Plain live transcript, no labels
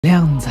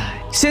靓仔，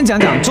先讲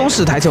讲中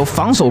式台球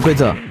防守规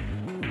则。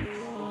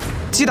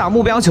击打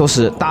目标球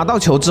时，打到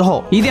球之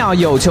后，一定要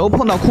有球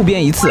碰到库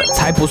边一次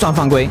才不算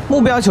犯规。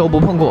目标球不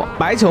碰过，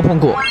白球碰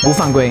过不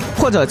犯规，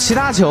或者其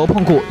他球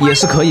碰库也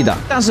是可以的。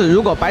但是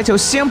如果白球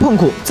先碰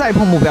库，再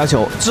碰目标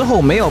球，之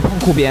后没有碰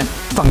库边，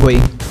犯规。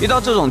遇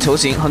到这种球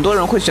型，很多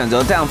人会选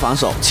择这样防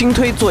守：轻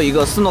推做一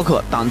个斯诺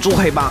克挡住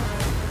黑八。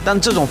 但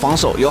这种防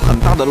守有很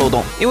大的漏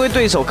洞，因为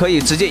对手可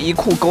以直接一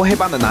库勾黑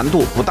八的难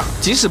度不大，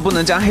即使不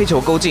能将黑球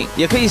勾进，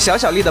也可以小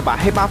小力的把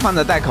黑八放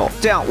在袋口，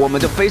这样我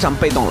们就非常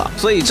被动了。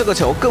所以这个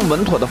球更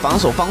稳妥的防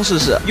守方式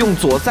是用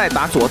左塞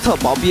打左侧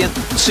薄边，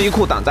吃一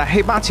库挡在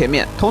黑八前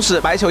面，同时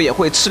白球也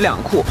会吃2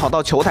库跑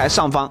到球台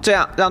上方，这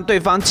样让对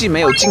方既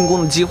没有进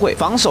攻的机会，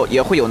防守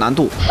也会有难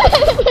度。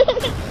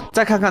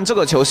再看看这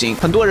个球型，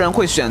很多人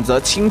会选择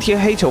轻贴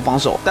黑球防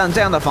守，但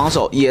这样的防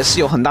守也是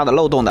有很大的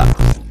漏洞的。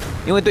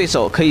 因为对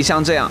手可以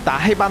像这样打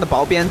黑八的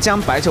薄边，将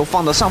白球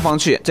放到上方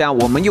去，这样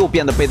我们又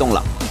变得被动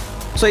了。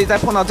所以在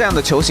碰到这样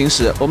的球型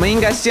时，我们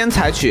应该先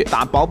采取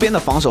打薄边的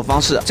防守方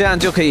式，这样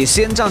就可以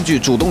先占据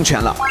主动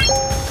权了。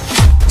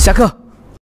下课。